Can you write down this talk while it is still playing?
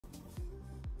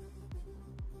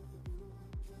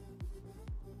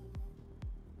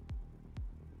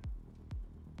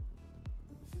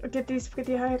forget he's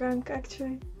pretty high rank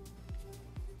actually.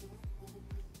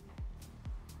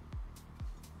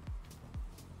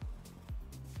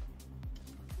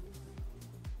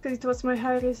 Because it was my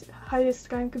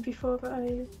highest rank before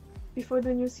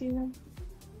the new season.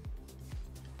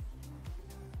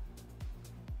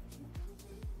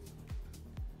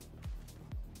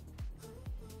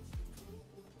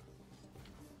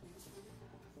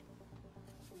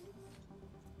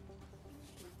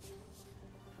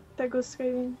 That goes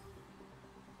straight in.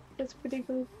 That's pretty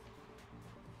good.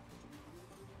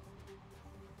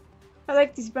 I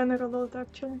like this banner a lot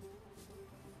actually.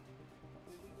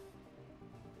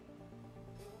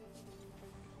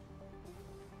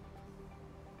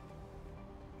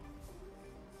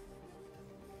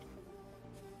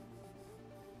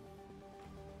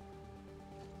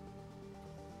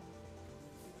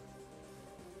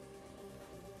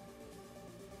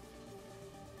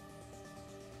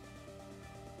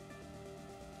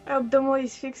 I hope demo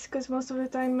is fixed because most of the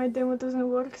time my demo doesn't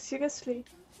work. Seriously.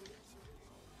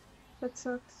 That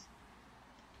sucks.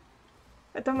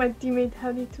 I thought my teammate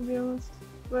had it, to be honest.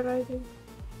 Where are they?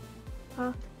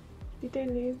 Huh? Did they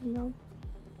leave? No.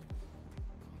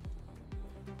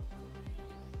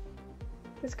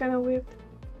 It's kinda weird.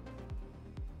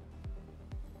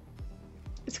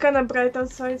 It's kinda bright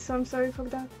outside, so I'm sorry for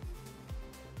that.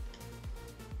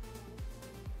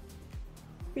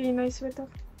 Really nice weather.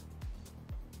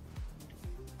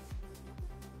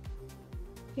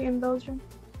 Here in Belgium.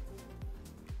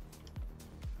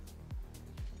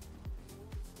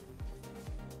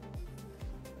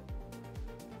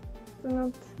 Do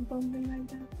not bombing like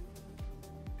that.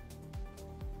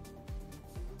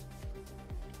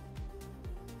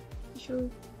 You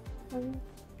should have it.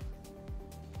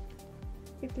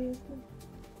 It is.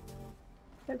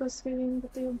 That goes straight in,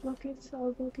 but they'll block it, so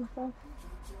I'll block it back.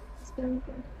 It's very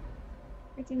good.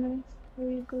 Pretty nice.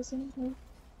 Where it goes in, no?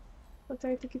 I'll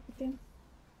try to keep it in.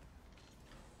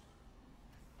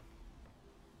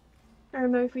 I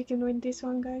don't know if we can win this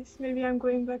one, guys. Maybe I'm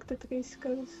going back to 3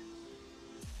 skulls.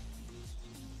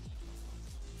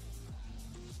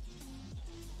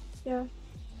 Yeah.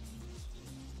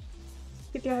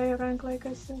 Pretty high rank, like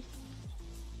I said.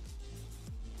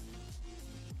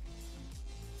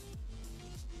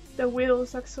 The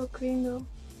wheels are so clean though.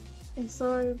 I'm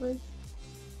sorry, but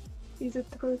it's the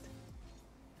truth.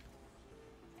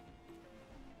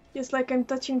 Just like I'm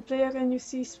touching player and you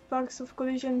see sparks of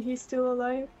collision, he's still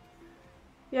alive.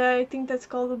 Yeah, I think that's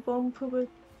called a bomb, but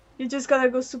you just gotta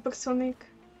go supersonic.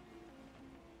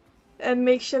 And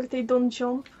make sure they don't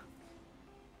jump.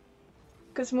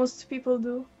 Because most people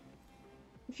do.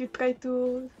 If you try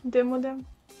to demo them.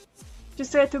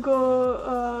 Just try to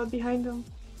go behind them.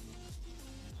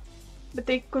 But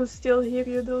they could still hear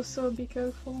you though, so be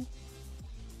careful.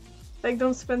 Like,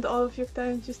 don't spend all of your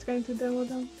time just trying to demo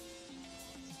them.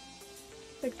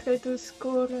 Like, try to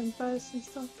score and pass and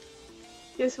stuff.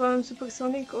 Yes, while I'm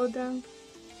supersonic, oh damn.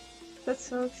 That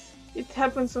sucks. It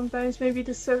happens sometimes, maybe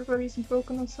the server is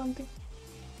broken or something.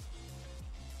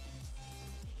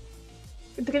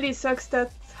 It really sucks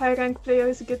that high rank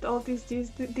players get all these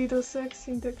DDoS attacks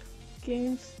in their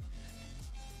games.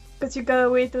 Because you gotta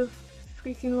wait a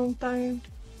freaking long time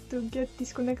to get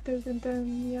disconnected and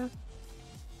then, yeah.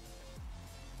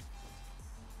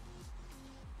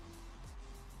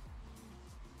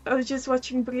 I was just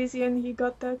watching Breezy and he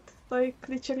got that, like,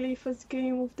 literally first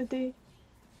game of the day.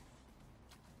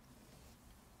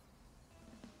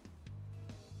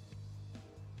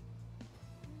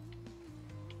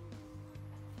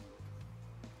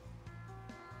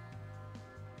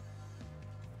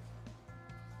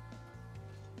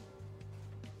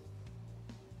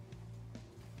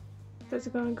 That's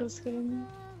gonna go scam.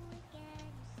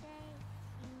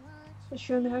 I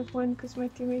shouldn't have won because my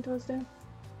teammate was there.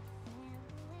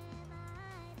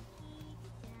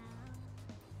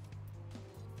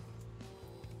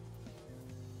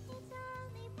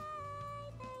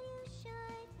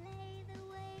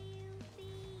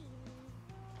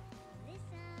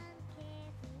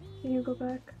 Can you go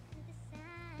back?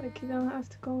 Like, you don't have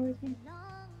to come with me.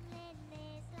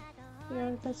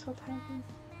 Yeah, that's what happened.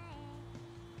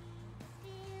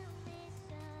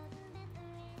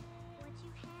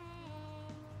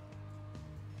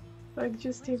 Like,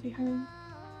 just stay behind.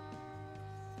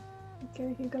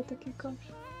 Okay, he got the kickoff.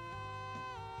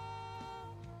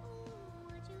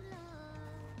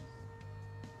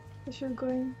 I should go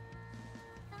in.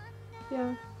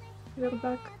 Yeah, we're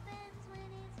back.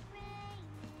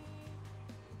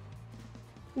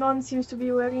 No one seems to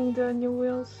be wearing the new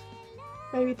wheels.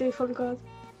 Maybe they forgot.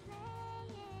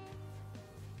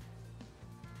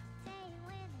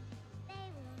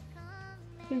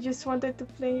 He just wanted to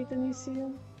play the new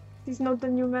season. It's not the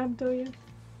new map though yet.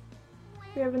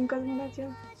 We haven't gotten that yet.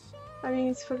 I mean,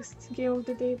 it's first game of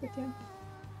the day, but yeah.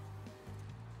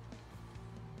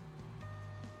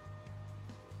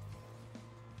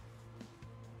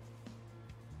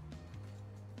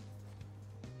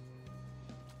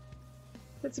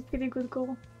 That's a pretty good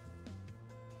goal.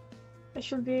 I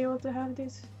should be able to have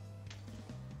this.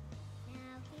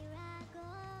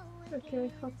 Okay, I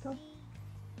fucked up.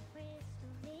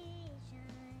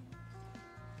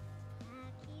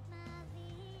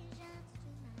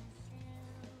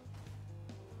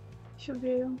 Should be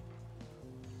able.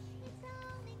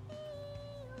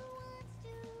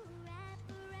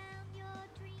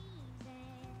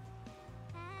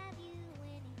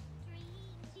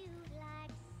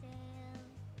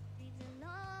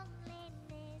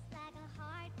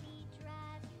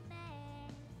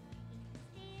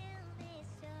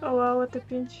 Oh wow, what a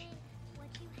pinch.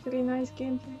 Very nice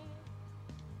gameplay.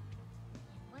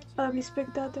 I'll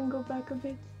respect that and go back a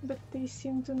bit, but they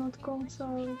seem to not come, so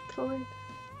I'll throw it.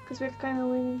 Because we're kinda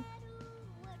winning.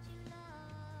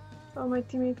 Oh, my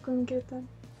teammate couldn't get that.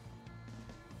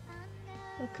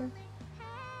 Okay.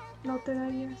 Noted,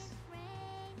 I guess.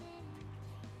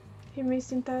 He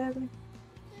missed entirely.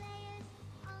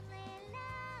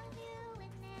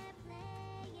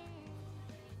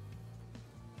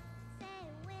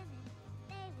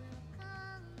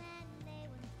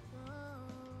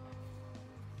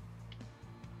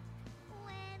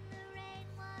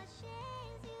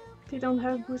 They don't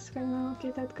have boost right now.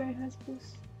 Okay, that guy has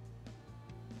boost.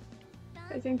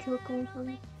 I think he'll come for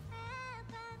it.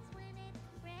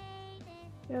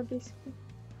 Yeah, basically.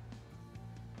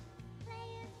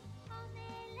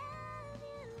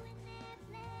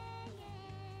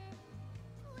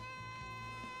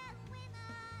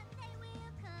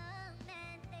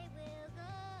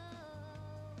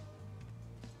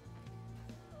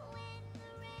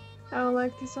 I don't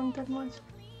like this song that much.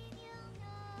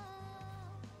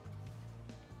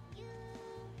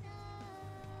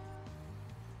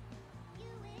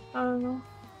 I don't know.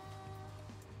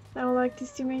 I don't like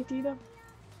this teammate either.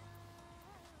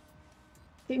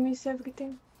 They miss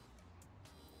everything.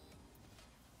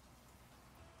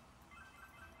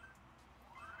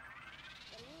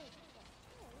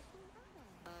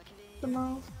 The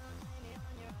mouse.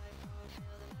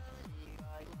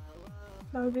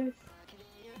 Like this.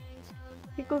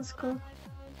 He could score.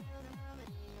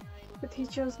 But he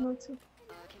chose not to.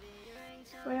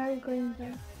 Why are you going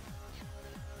back?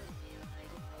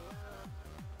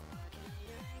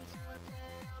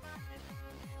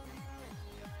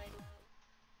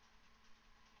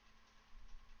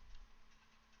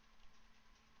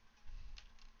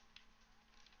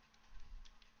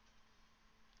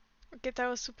 Okay, that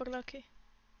was super lucky.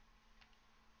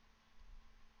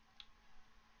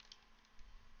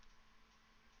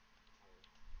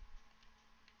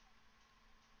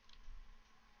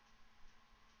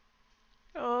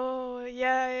 Oh,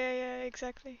 yeah,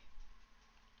 exactly.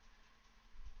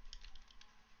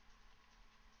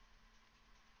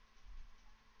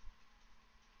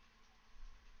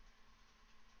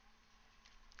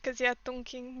 Cause yeah,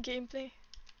 Tonking gameplay.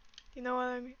 You know what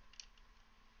I mean?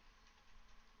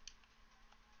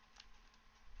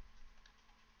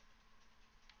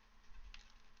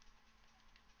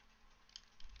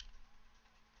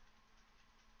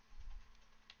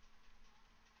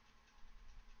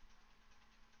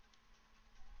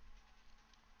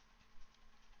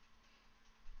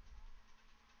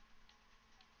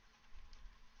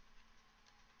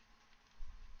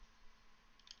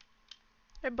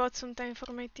 I bought some time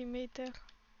for my teammate there.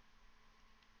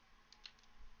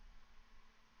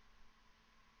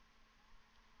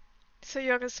 So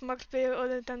you're a smart player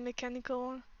other than mechanical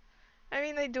one? I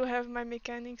mean, I do have my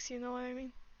mechanics, you know what I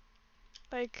mean?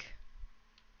 Like,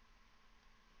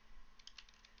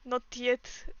 not yet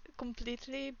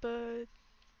completely, but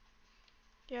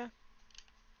yeah.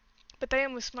 But I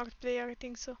am a smart player, I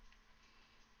think so.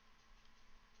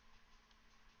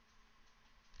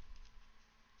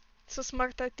 So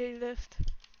smart that they left.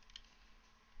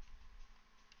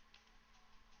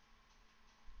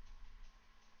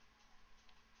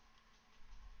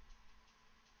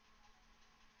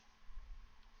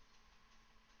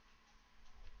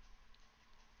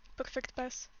 Perfect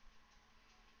pass.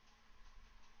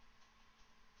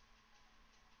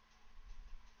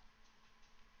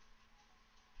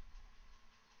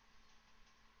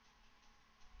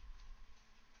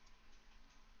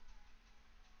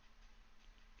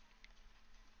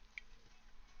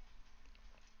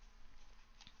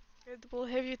 Red Bull,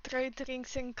 have you tried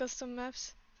rings and custom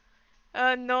maps?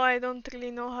 No, I don't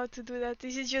really know how to do that.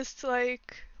 This is just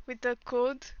like with the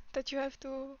code that you have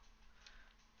to,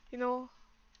 you know,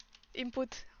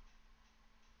 input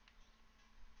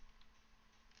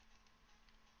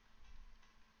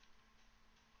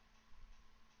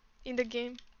in the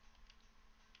game.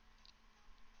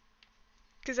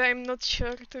 Because I'm not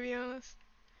sure, to be honest.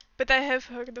 But I have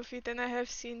heard of it and I have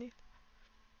seen it.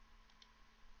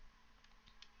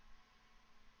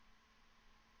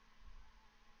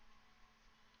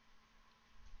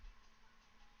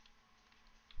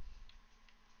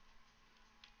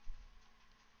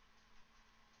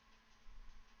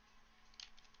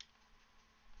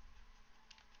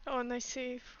 Oh, nice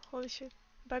save. Holy shit.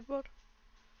 Backboard.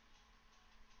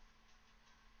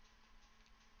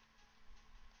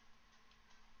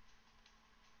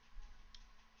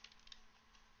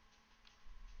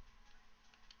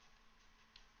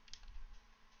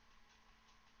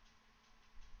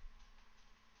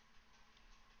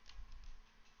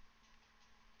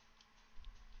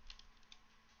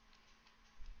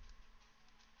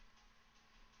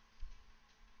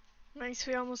 Nice,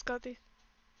 we almost got it.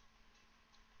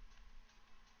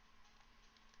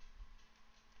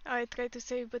 I tried to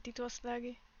save, but it was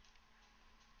laggy.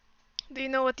 Do you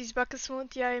know what is Bacchus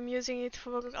mode? Yeah, I'm using it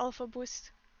for alpha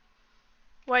boost.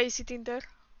 Why is it in there?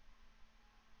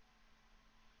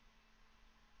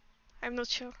 I'm not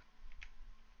sure.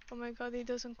 Oh my god, it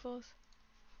doesn't close.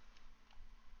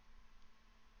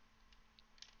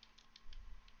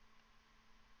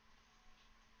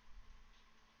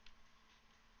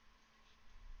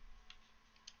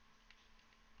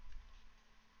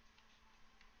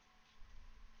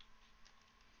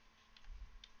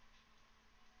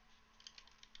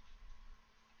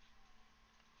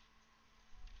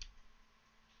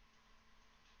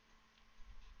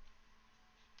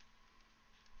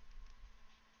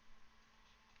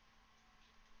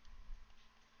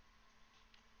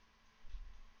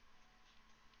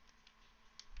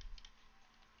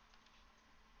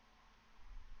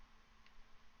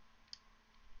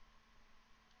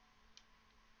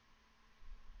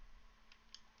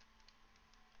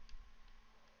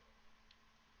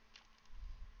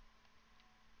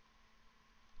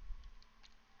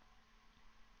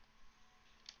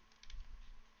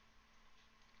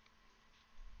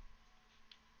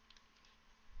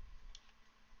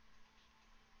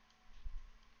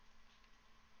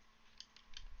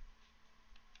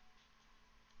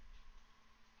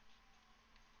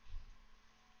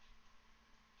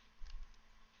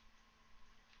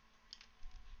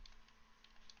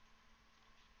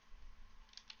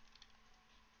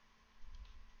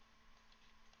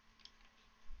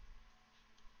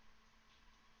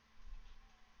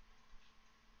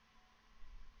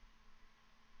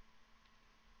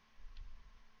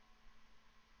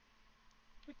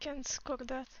 We can score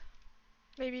that.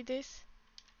 Maybe this.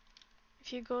 If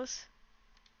he goes.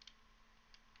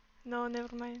 No,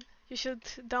 never mind. You should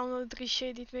download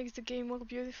Reshade, it makes the game more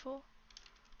beautiful.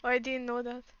 Oh, I didn't know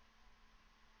that.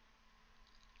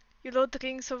 You load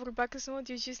rings over Bacchus mode,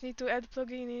 you just need to add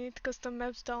plugin in it, custom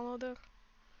maps downloader.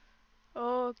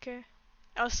 Oh, okay.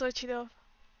 I'll search it up.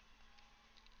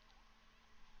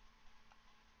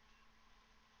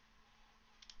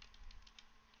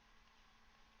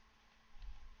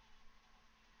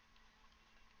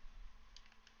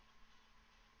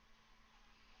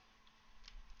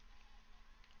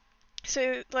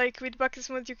 So, like, with Bacchus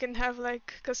mode you can have,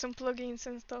 like, custom plugins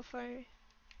and stuff,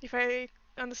 if I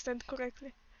understand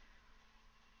correctly.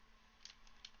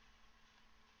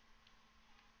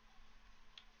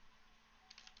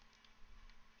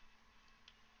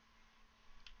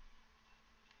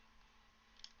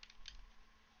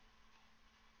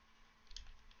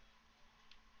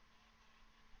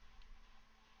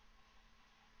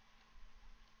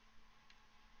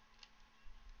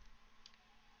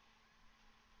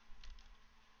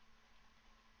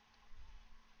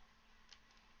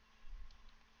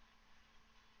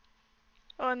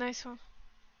 Oh, nice one.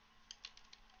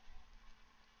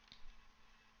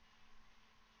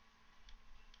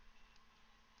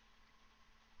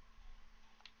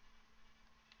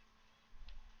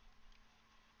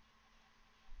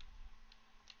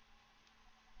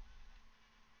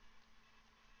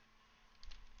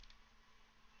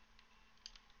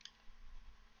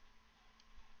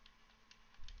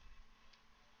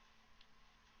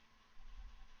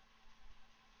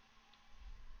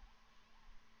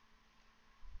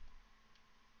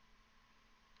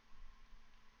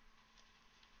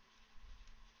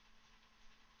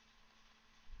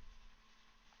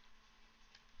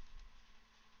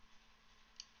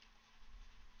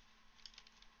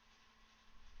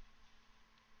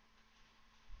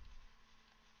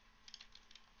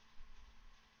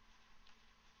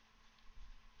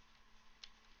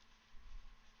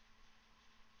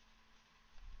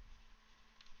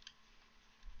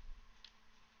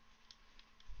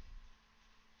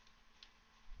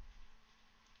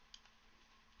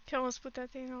 She almost put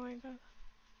that in, oh my god.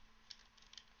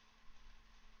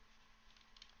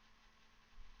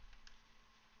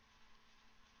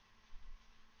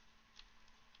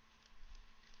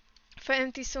 If an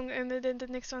empty song ended and the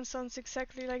next one sounds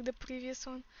exactly like the previous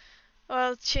one,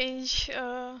 I'll change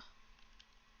the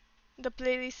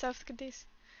playlist after this.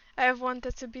 I have one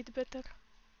that's a bit better.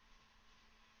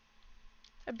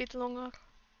 A bit longer.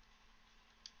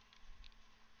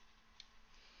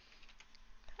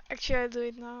 Actually, I'll do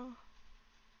it now.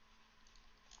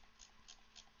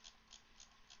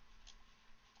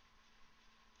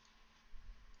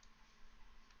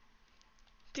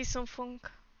 This some funk.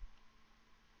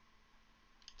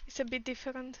 It's a bit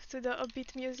different to the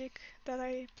upbeat music that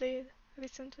I played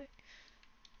recently.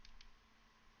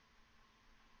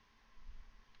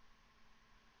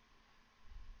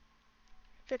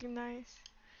 Very nice.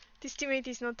 This teammate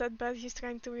is not that bad, he's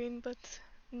trying to win, but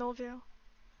no avail.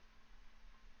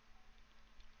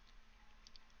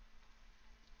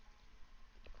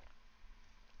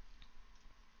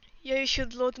 Yeah, you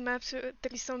should load maps, there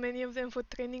is so many of them for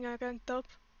training and ranked up.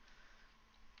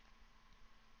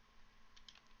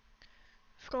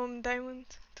 From Diamond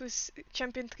to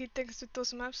Champion 3 thanks to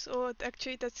those maps. Oh,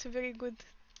 actually that's a very good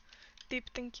tip,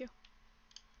 thank you.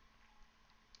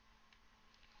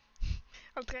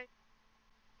 I'll try.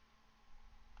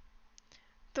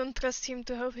 Don't trust him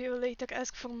to help you later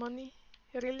ask for money.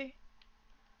 Really?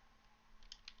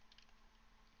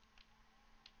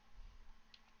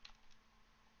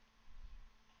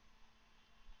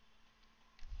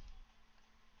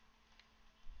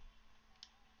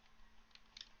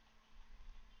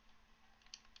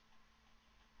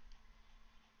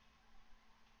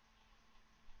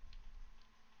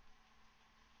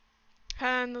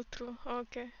 Ah, not true.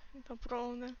 Okay, no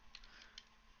problem then.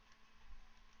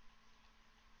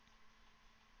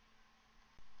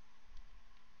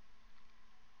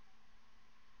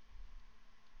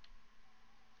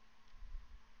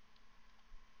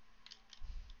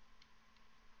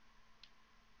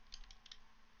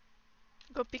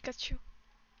 Go Pikachu.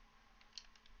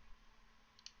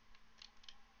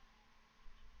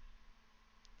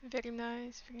 Very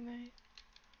nice, very nice.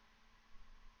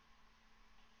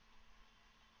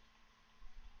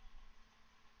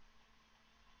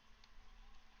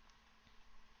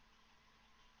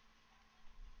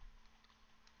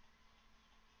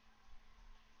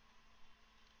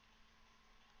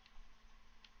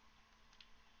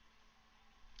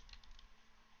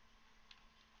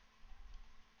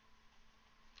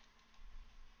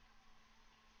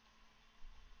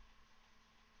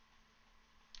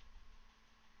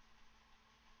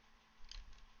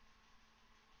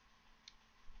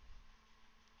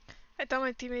 I thought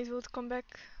my teammates would come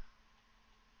back.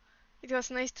 It was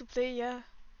nice to play, yeah.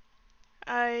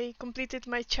 I completed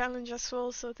my challenge as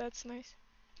well, so that's nice.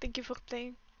 Thank you for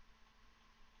playing.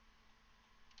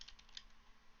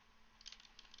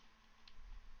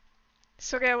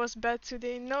 Sorry I was bad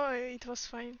today. No, it was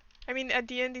fine. I mean, at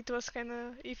the end it was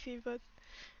kinda iffy, but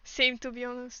same to be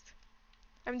honest.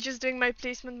 I'm just doing my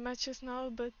placement matches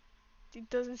now, but it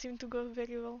doesn't seem to go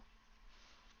very well.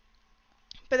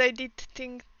 But I did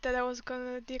think that I was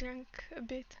gonna derank a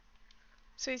bit,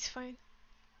 so it's fine.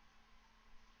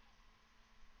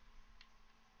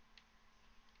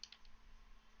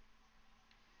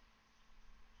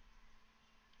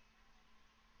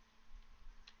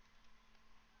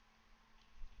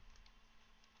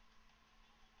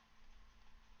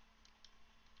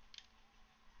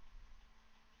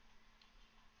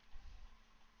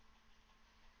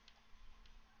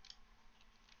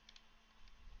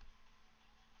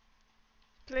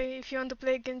 Play, if you want to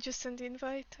play again, just send the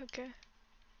invite, okay.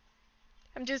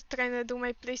 I'm just trying to do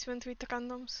my placement with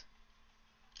randoms,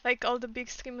 like all the big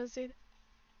streamers did.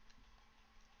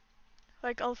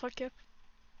 Like Alpha Cap.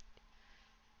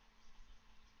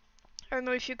 I don't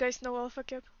know if you guys know Alpha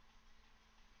Cap.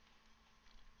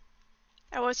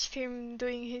 I watched him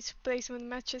doing his placement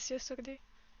matches yesterday.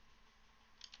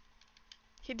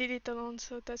 He did it alone,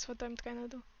 so that's what I'm trying to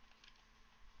do.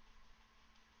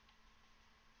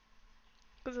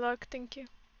 Good luck, thank you.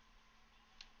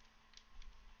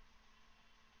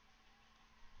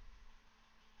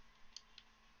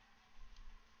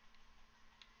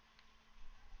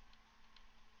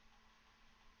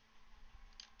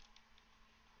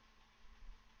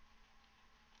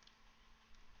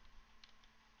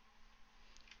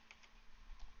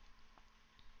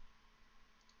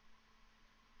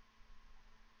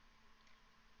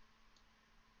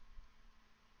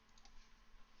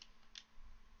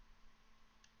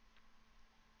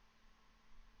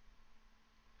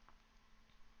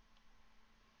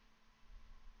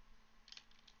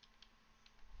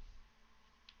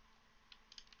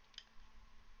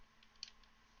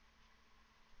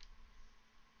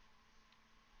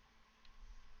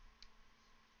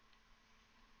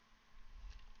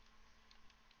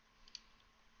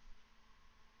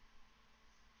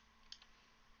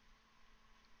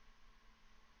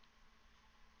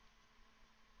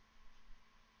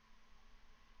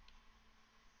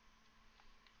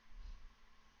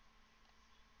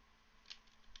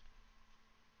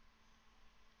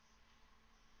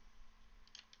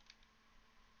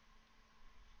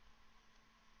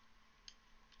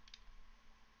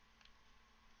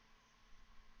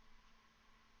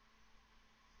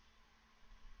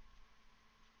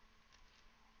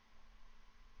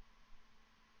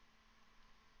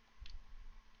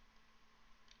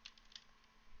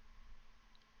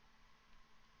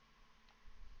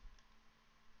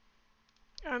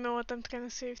 I don't know what I'm trying to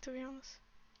save, to be honest.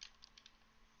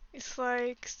 It's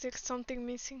like there's something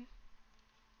missing.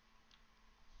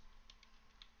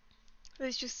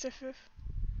 Let's just F5.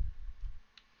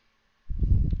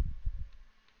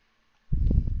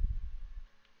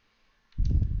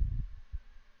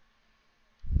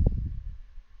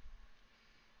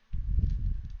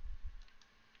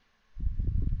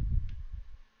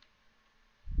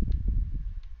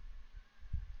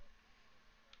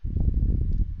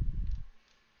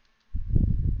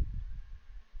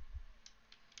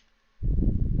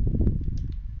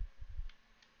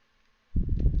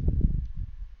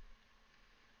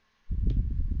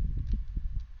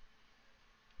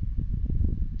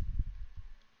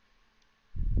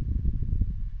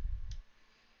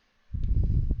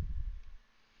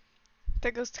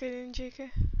 That goes straight in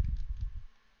JK.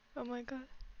 Oh my god.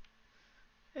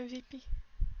 MVP.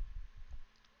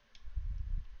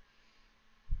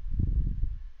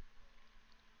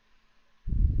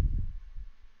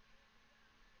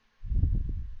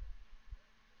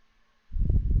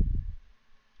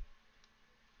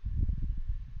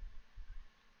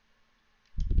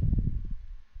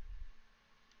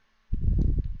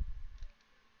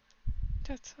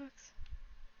 That sucks.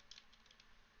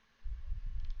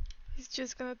 He's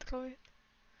just gonna throw it.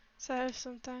 So I have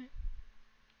some time.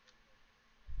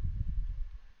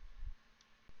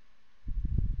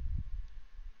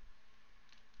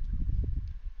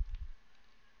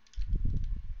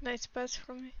 Nice pass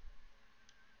from me.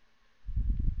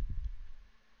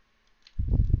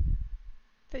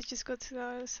 Let's just go to the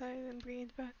other side and bring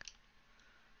it back.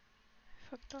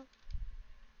 Fucked up.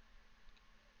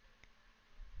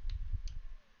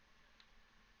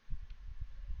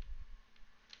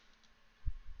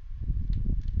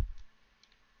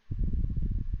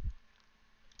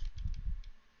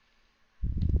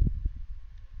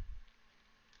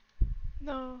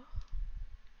 No.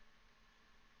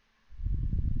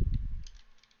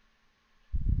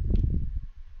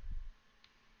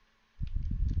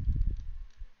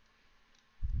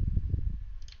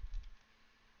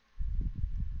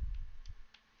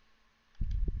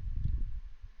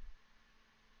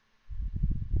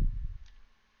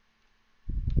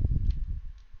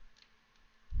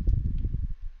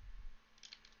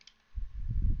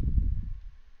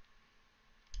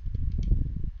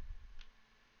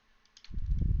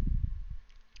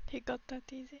 He got that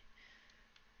easy.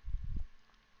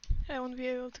 I won't be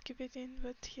able to keep it in,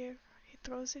 but here he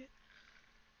throws it.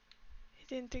 He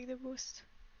didn't take the boost.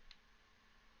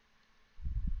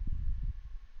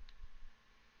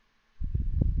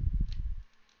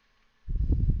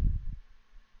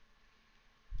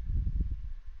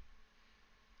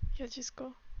 He'll just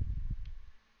go.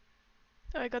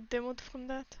 Oh, I got demoed from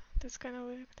that. That's kinda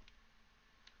weird.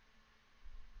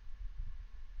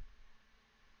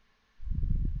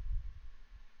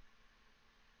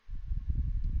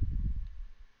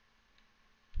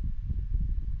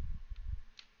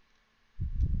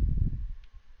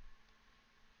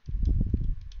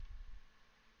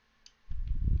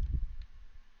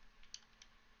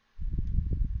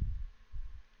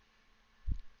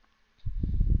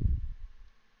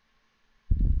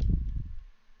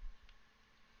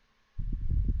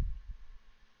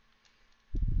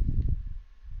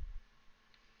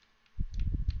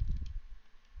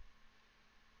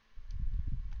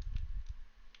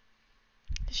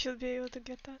 He should be able to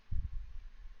get that.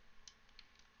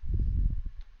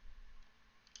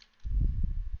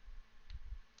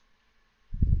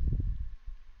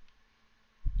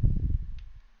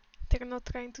 They're not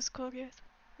trying to score yet.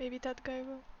 Maybe that guy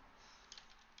will.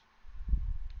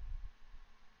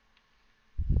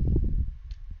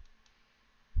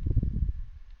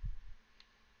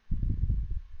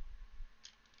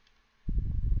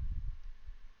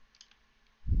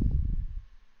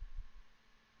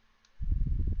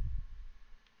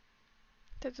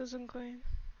 That doesn't go in.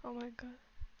 Oh my god.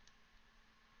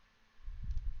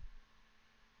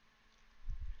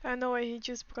 I know why he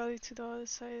just brought it to the other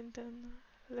side and then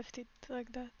left it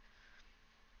like that.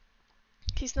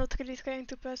 He's not really trying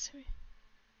to pass me.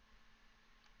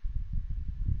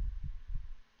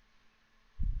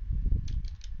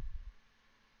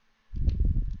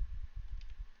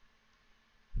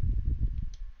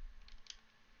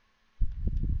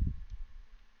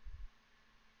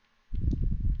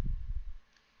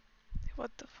 What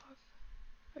the fuck?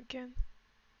 Again.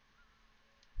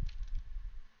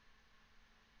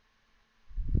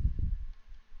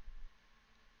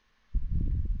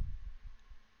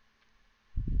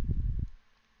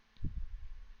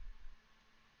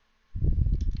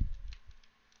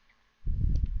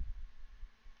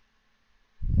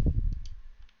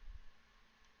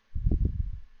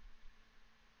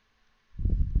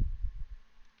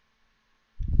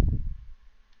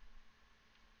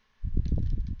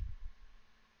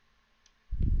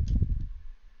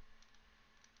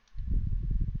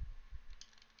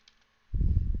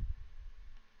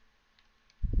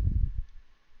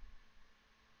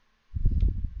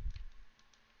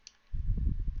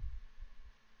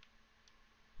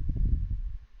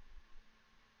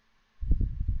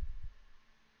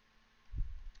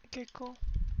 Okay, cool.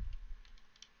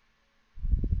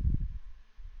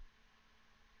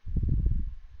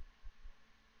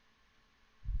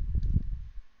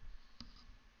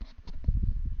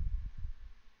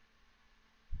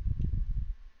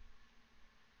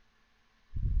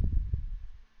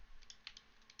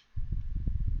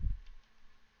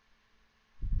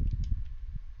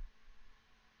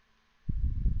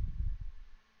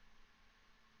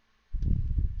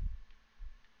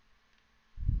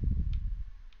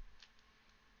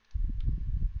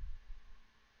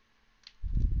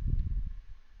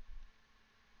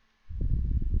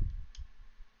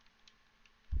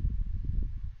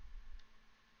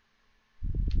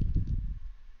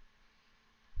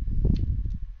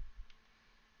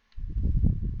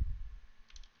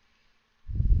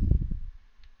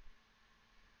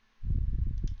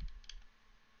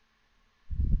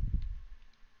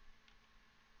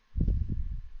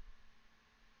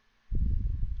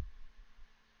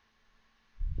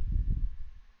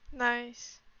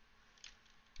 Nice.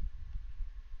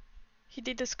 He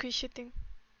did the squishy thing.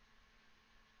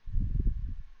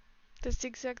 The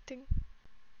zigzag thing.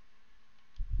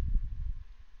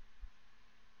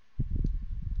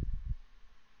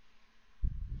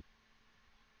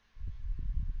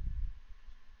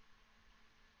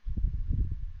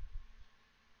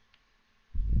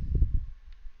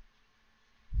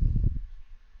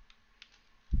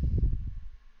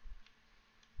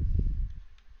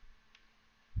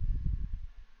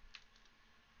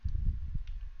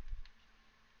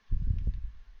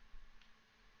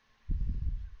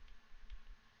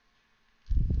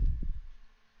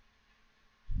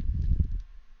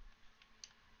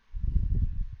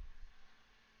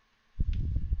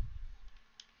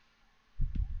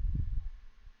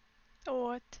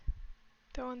 What?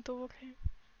 They want to work him.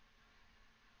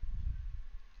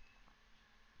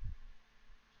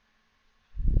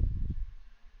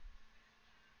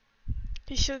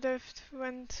 He should have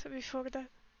went before that.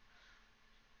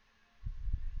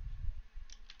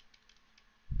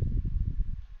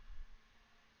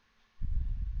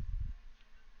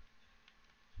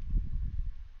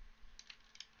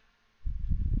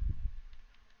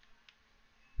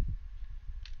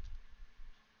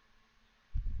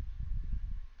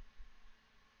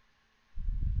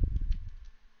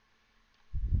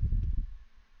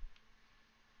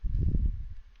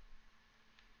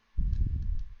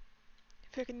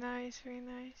 Very nice, very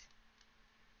nice.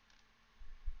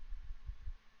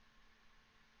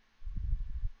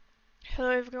 Hello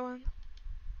everyone.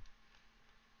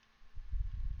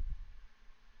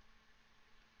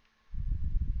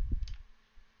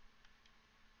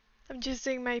 I'm just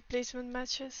doing my placement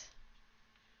matches.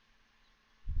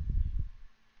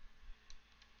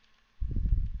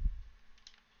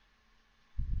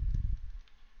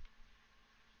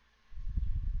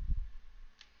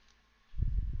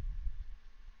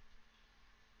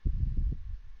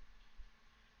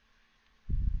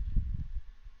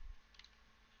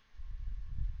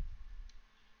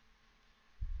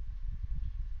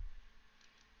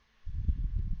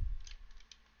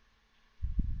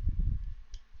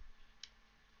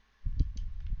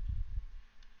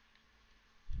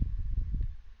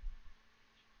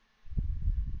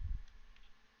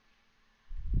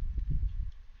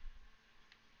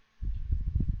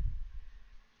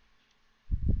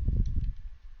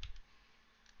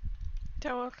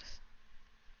 That works.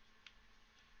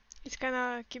 It's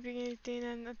kinda keeping it in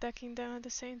and attacking them at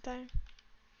the same time.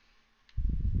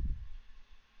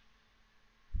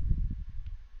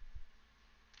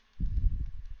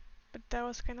 But that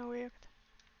was kinda weird.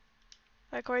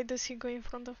 Like, why does he go in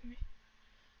front of me?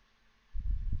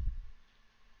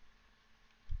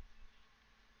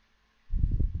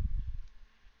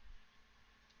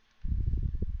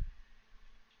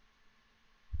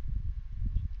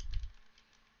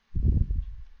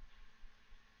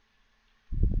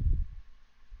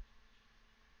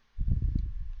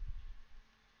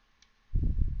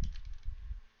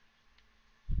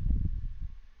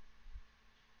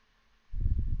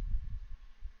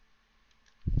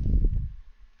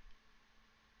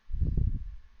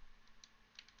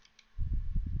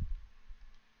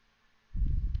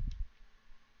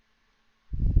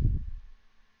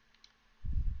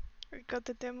 We got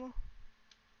the demo.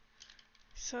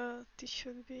 So this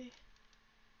should be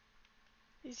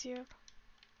easier.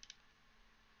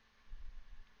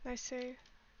 Nice save.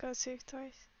 Got saved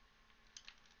twice.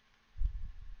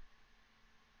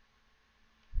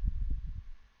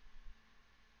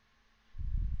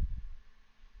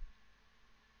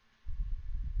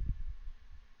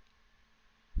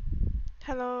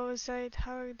 Hello Zaid,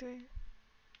 how are you doing?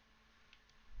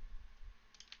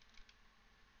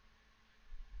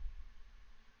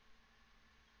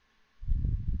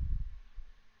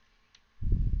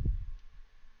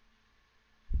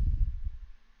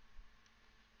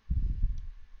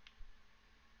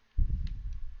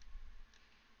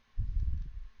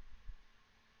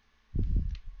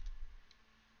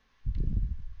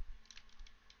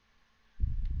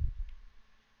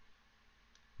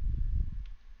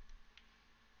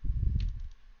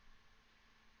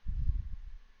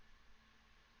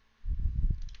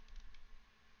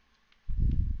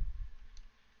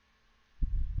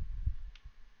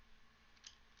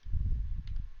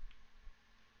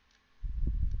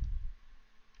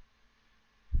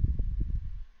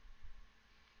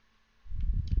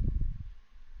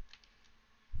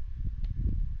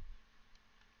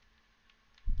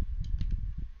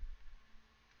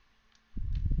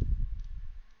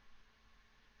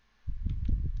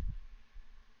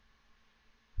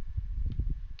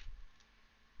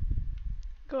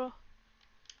 Go.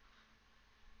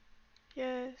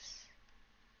 Yes.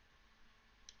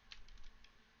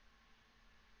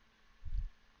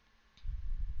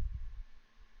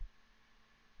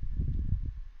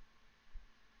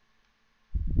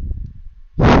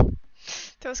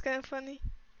 That was kind of funny.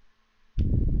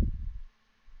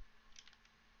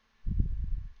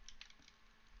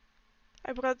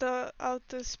 I brought out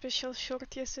a special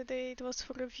short yesterday. It was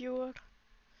for a viewer.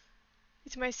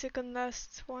 It's my second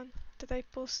last one that I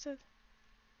posted.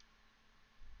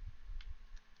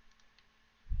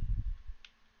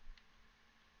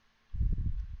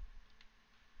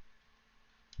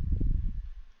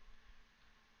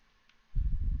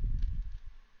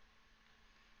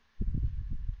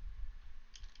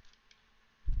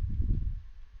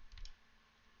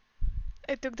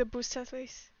 I took the boost at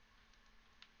least.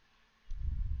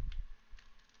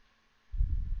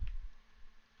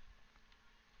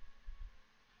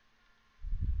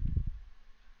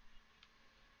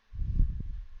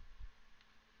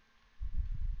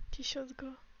 He should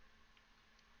go.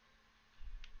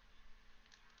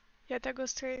 Yeah, that goes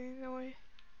straight in the way.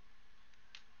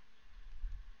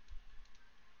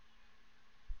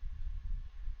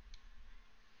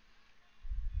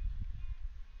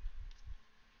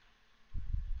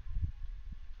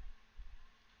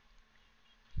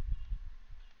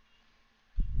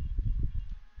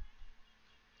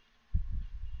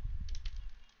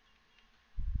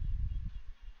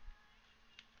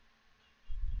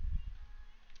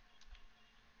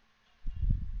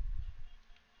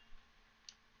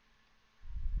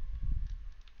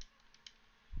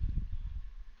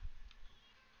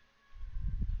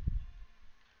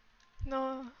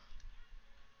 No.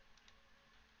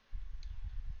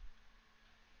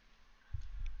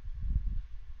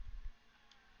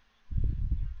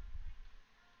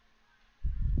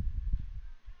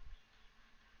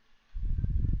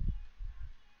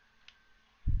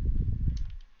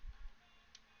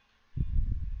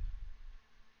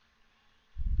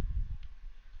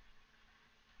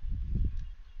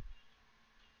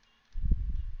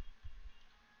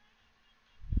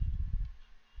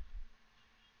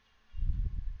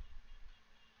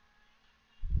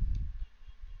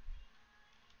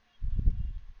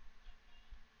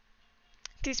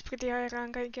 It is pretty high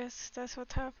rank, I guess. That's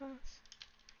what happens.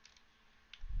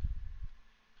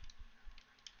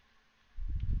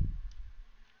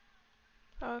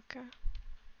 Okay.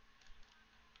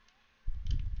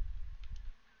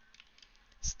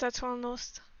 So that's one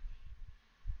lost.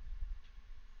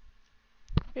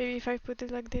 Maybe if I put it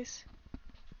like this.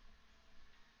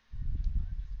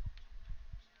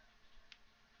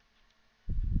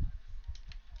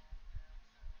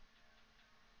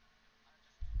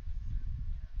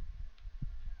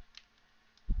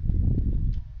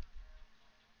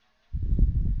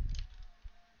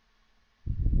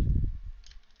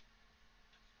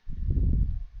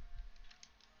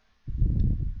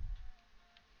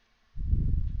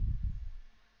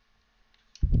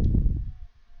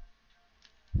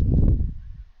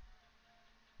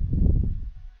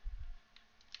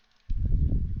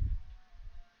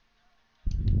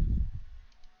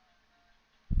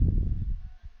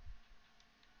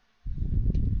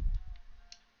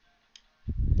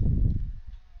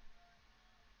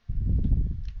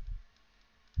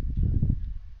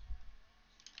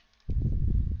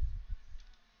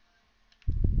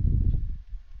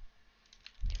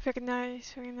 Very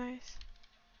nice, very nice.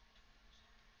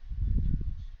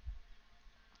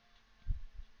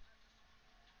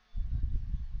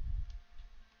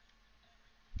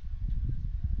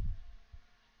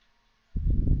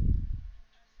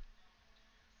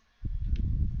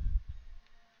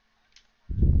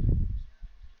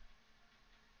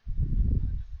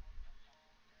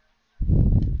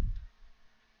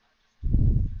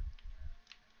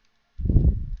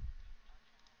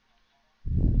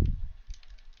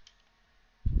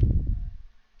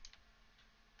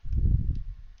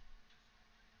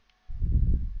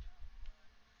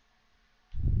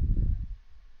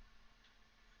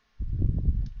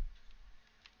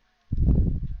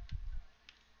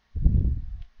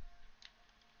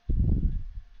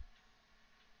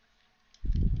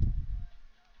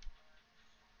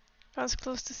 I was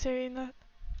close to saying that.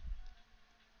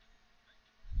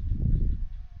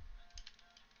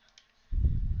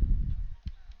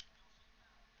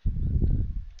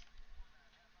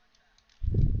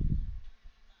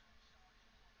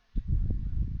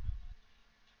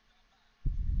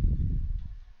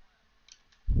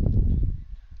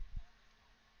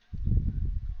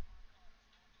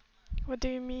 What do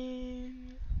you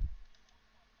mean?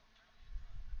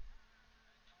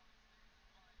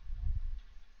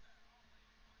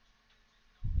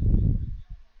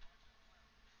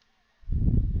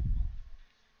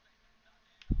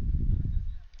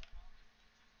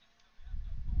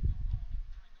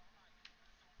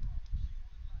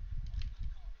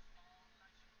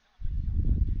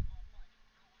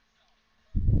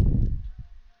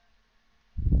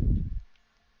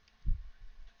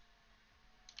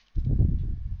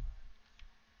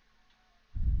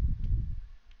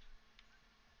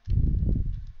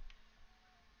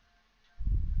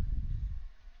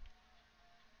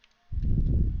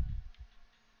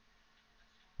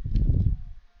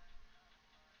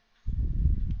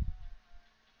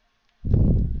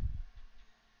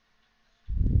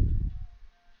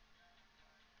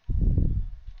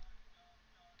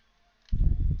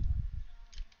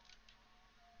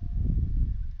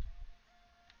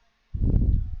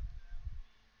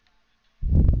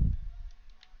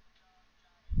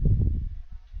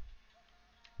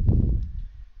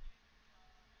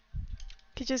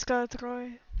 He just got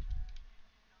Roy.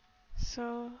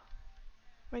 So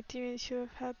my teammate should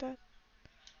have had that.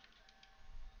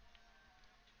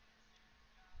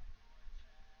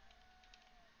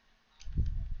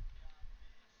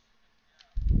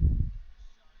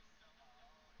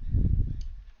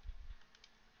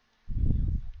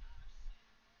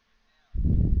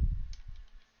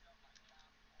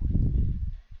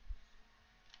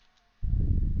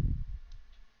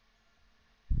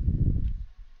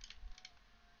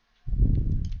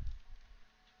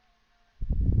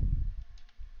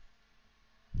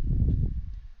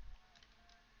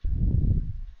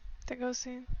 That goes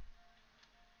in.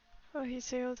 Oh,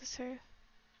 he's able to save.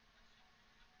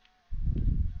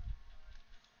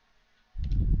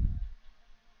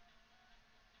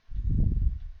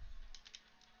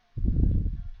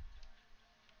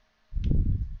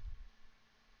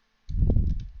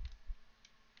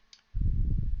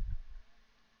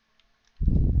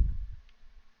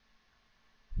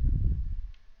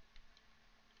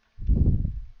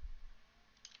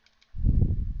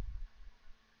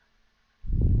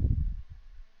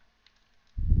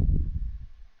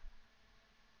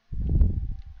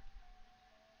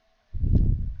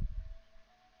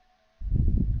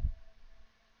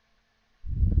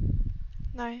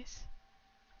 Nice.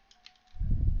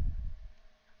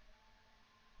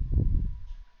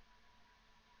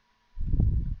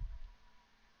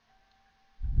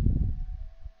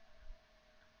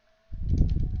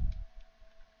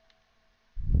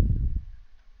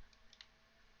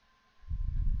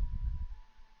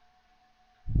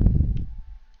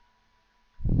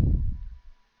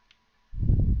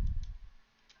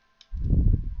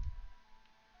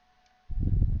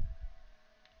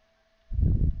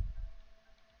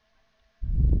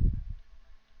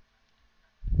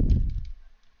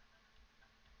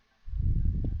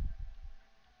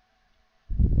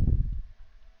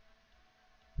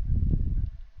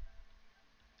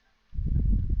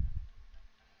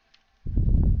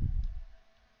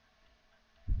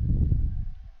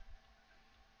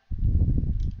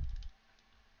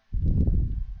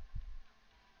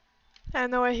 I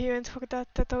know why he went for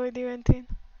that. That already went in.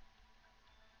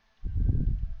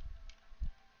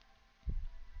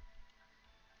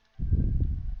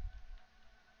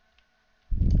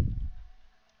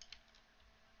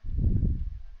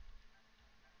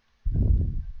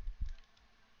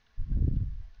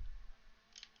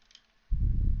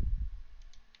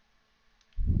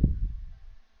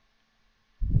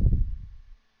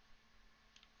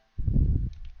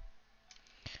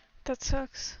 That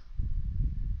sucks.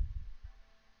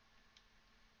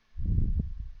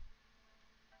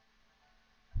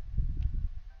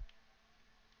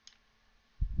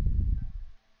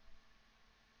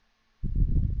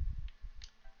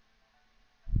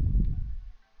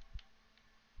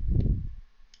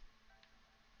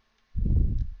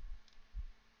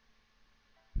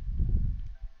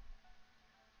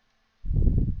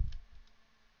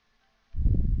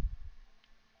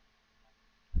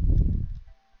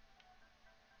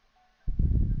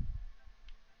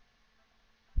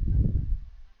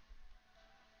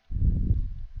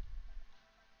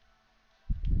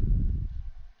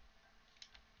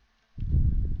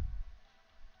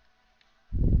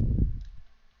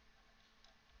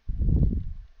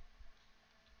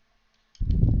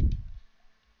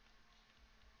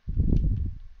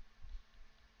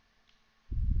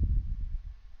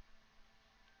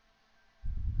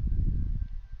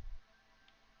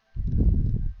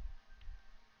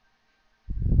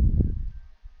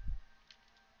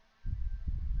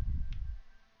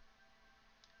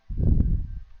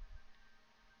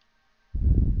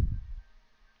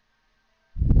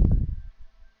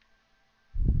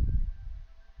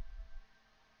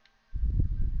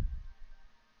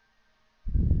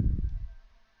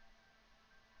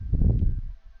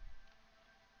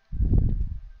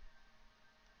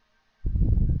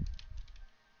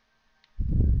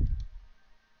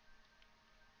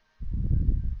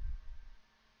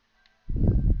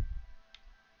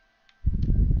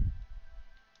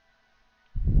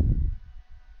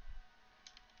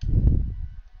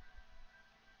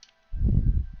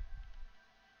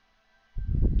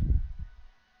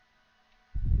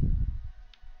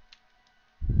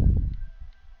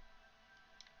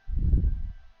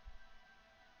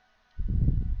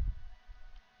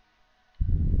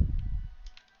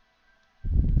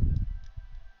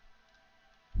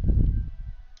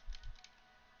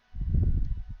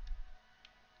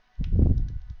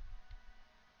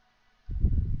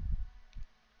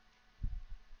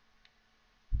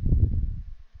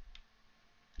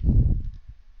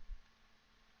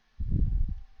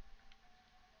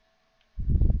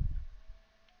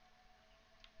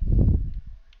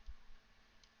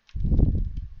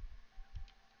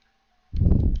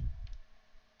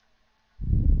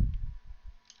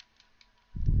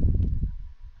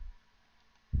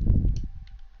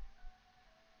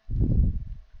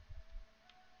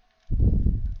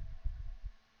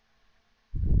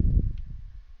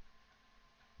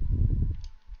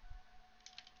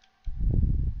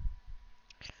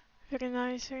 Very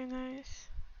nice, very nice.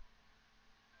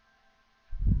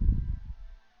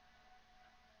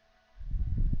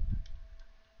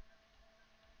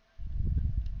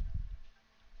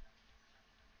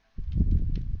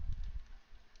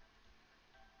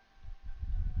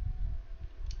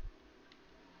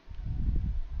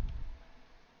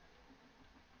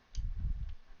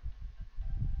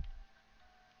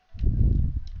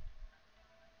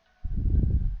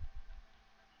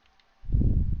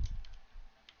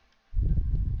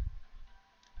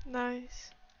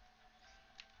 Nice.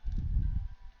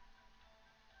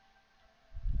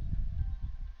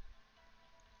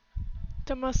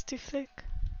 The musty flick.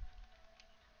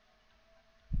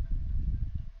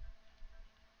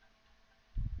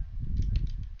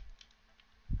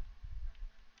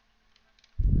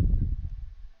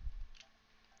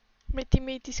 My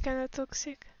teammate is kinda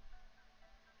toxic.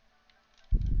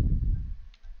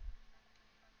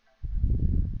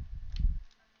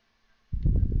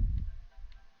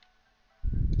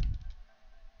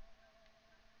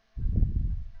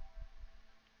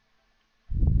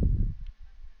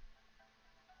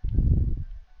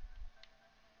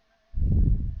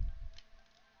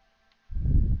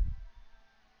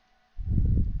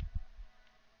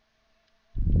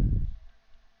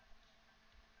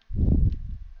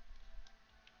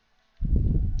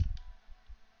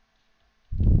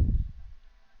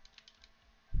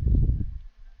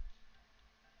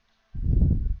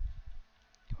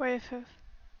 YFF.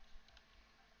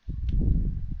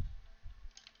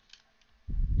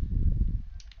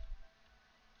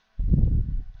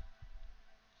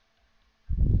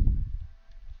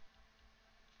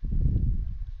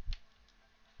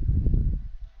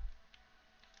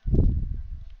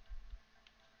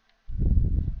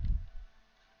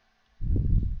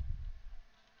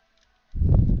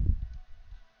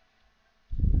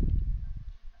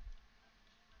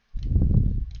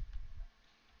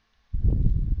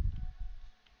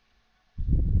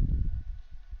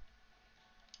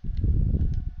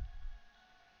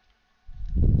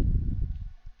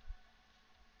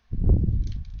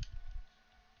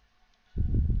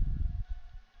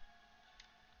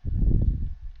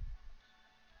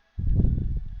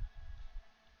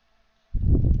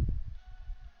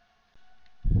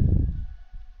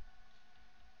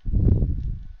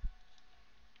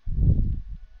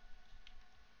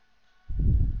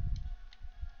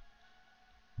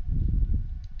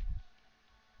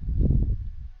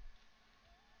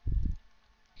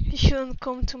 He shouldn't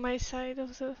come to my side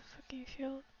of the fucking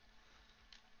field.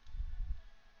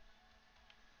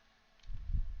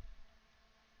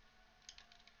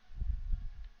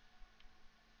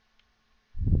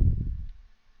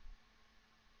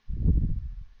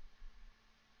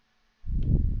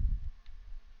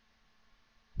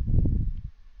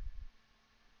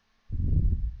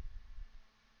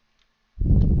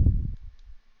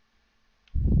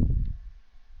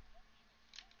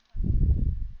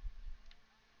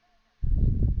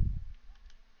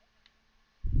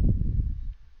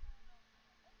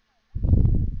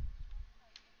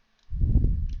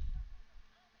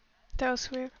 That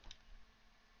was weird.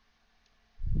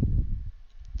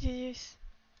 GG's.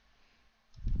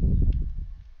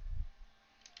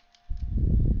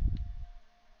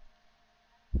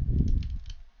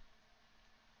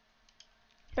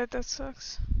 Yeah, that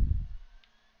sucks.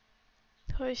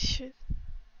 Holy shit.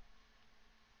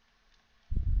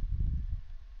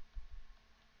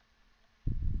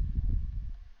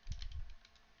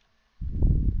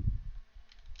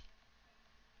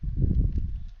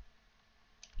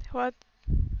 What?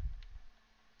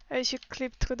 I should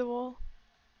clip through the wall.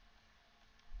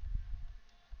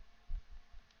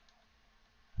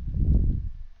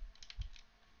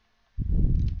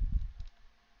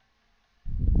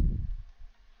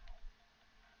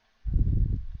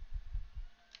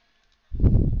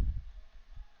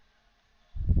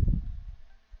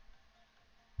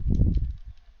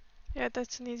 Yeah,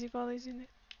 that's an easy ball, isn't it?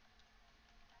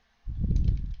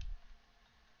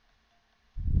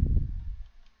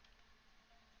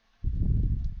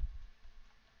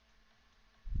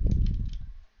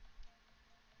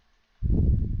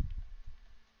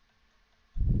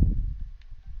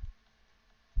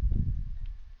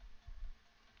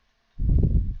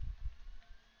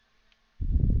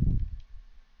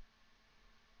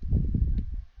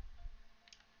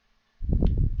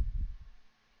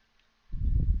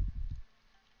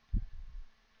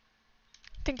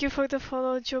 Thank you for the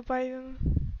follow, Joe Biden.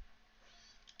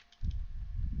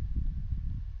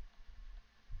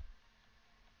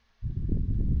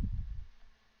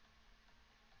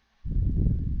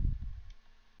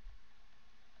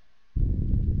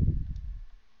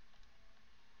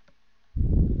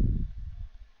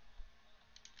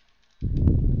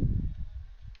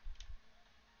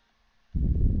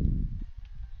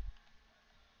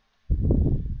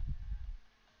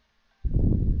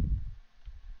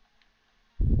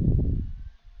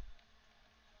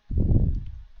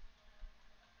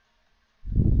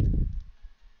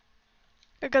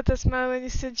 got a smile when you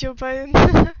said Joe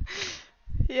Biden.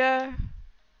 Yeah,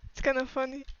 it's kind of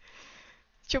funny.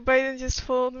 Joe Biden just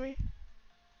followed me.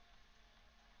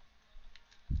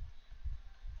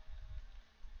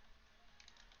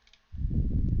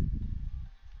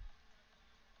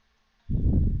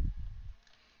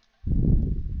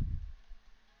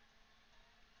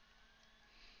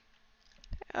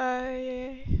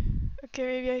 Yeah. Okay,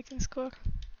 maybe I can score.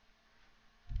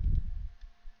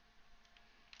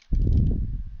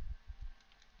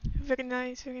 Very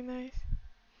nice, very nice.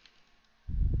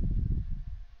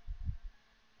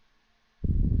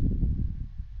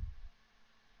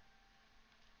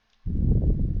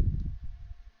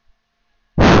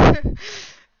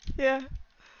 Yeah.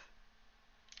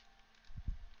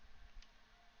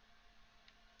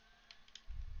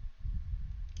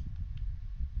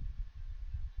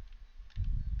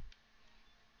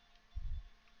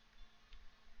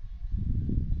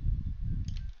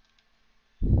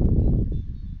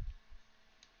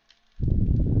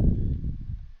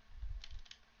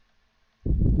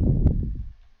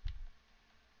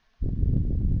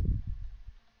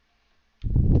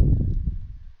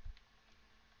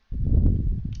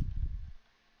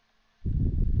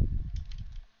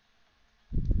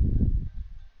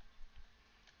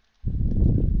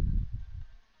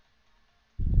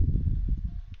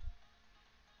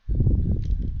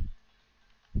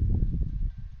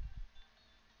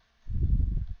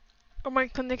 Oh, my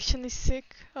connection is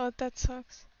sick. Oh, that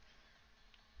sucks.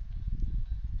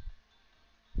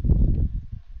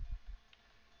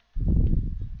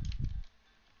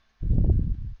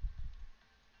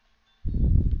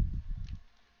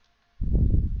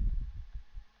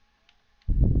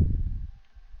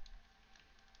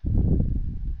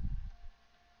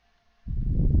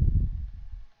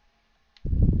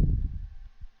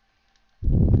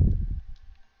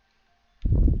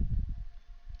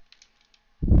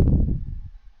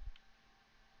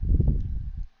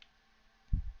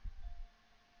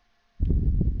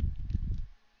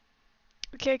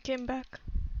 Okay, I came back.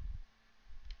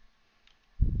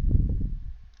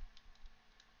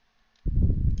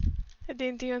 I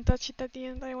didn't even touch it at the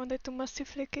end. I wanted to musty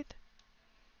flick it.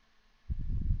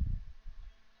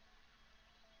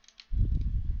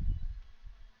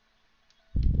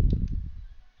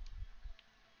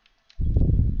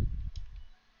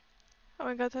 Oh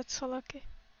my god, that's so lucky.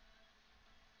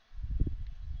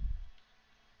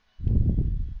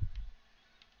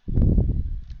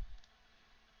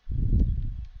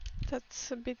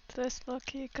 That's a bit less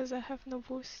lucky because I have no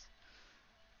boost.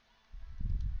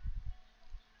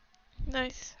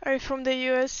 Nice. Are you from the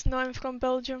US? No, I'm from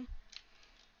Belgium.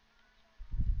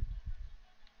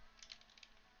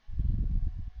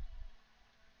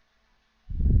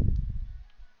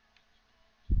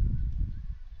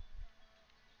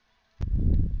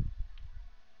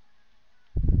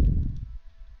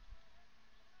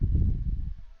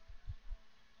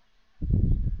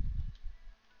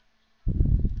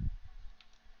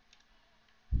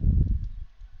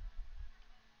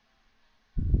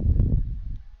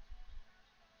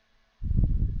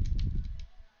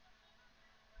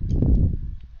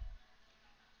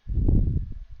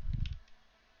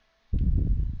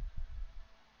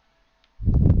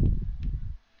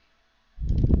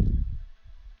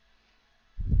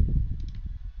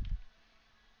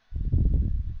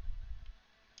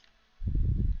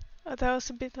 Oh, that was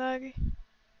a bit laggy.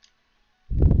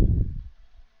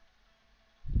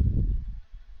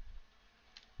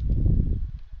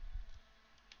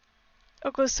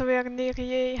 Okay, so we are near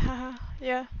Yay, haha.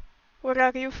 Yeah. Where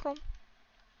are you from?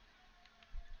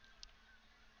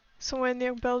 Somewhere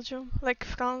near Belgium, like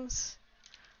France,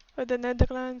 or the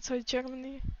Netherlands, or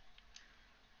Germany.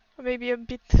 Or maybe a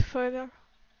bit further.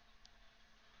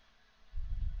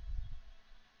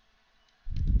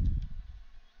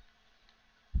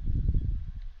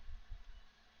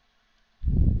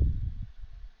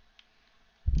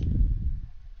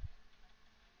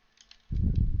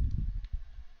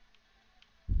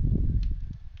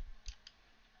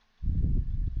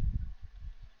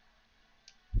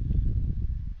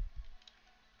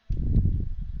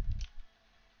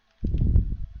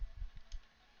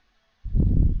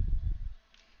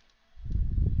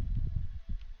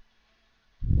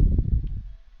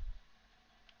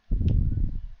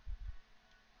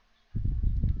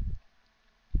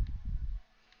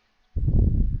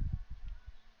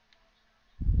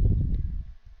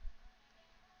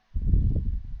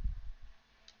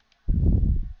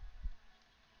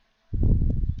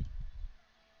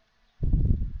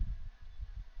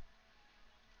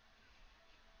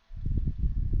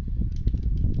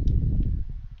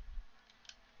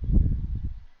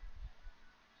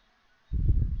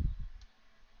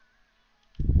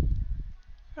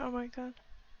 Oh my god.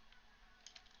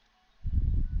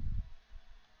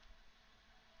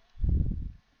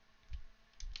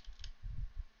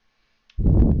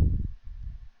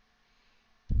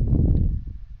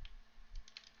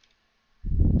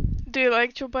 Do you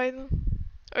like Joe Biden?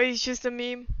 Or is just a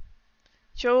meme?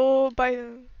 Joe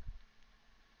Biden.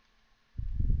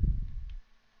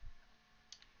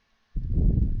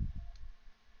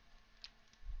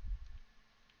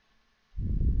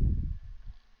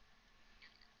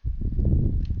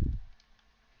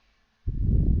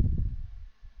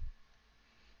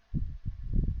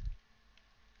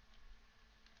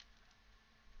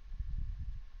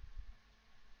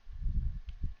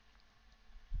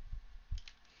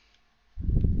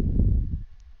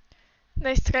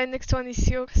 Nice try, next one is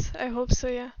yours. I hope so,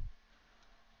 yeah.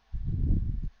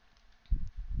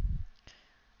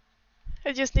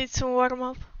 I just need some warm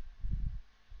up.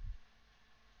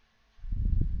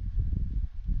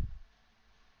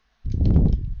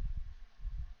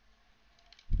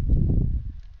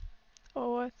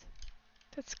 Oh what?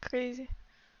 That's crazy.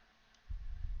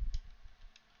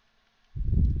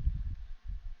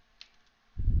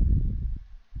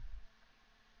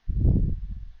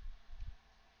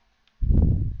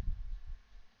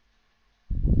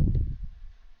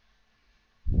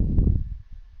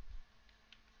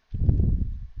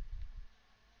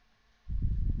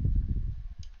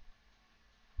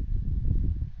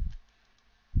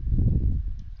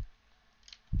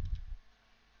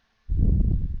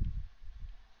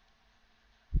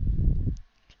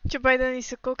 Joe Biden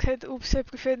is a cockhead. Oops, I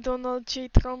prefer Donald J.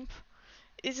 Trump.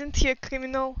 Isn't he a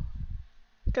criminal?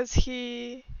 Because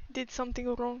he did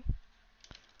something wrong.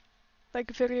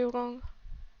 Like very wrong.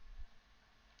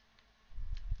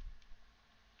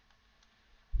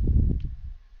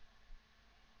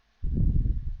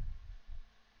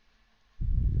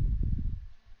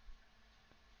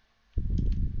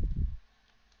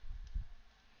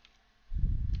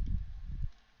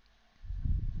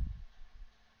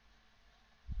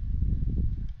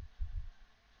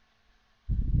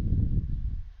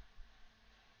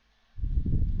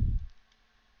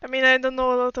 I mean, I don't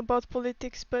know a lot about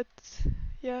politics, but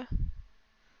yeah.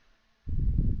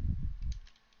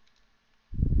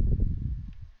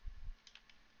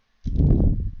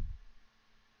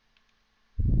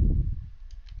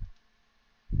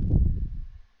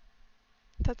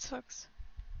 That sucks.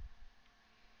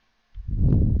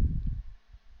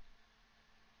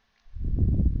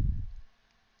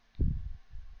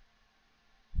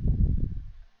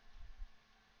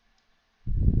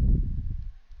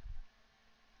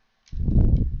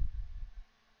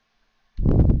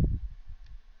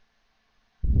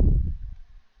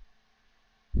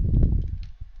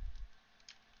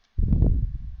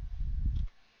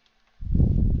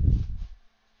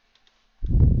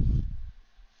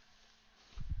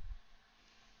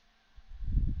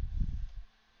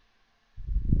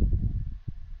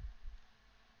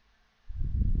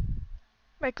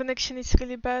 My connection is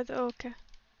really bad. Oh, okay.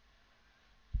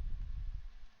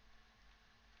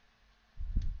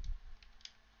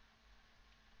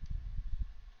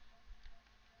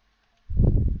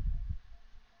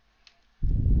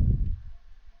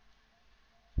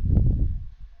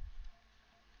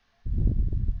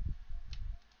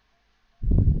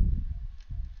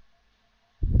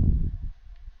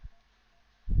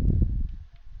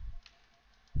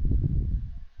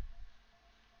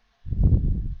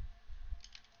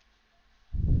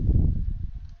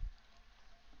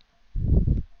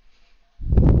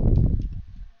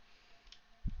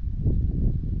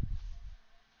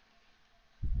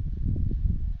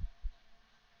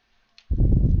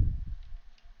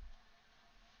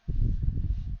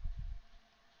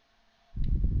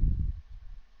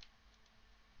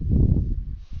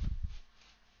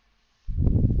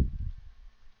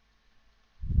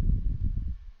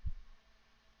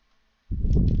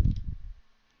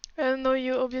 I don't know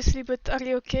you obviously, but are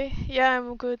you okay? Yeah,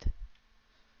 I'm good.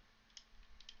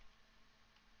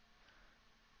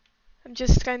 I'm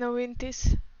just trying to win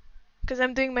this. Because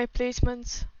I'm doing my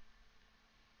placements.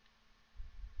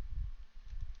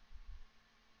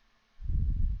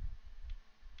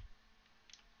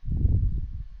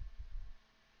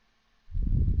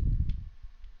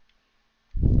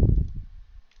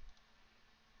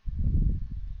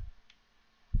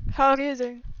 How are you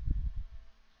doing?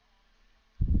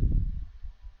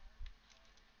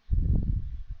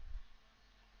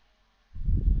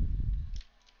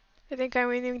 I think I'm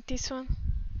winning this one.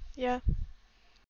 Yeah.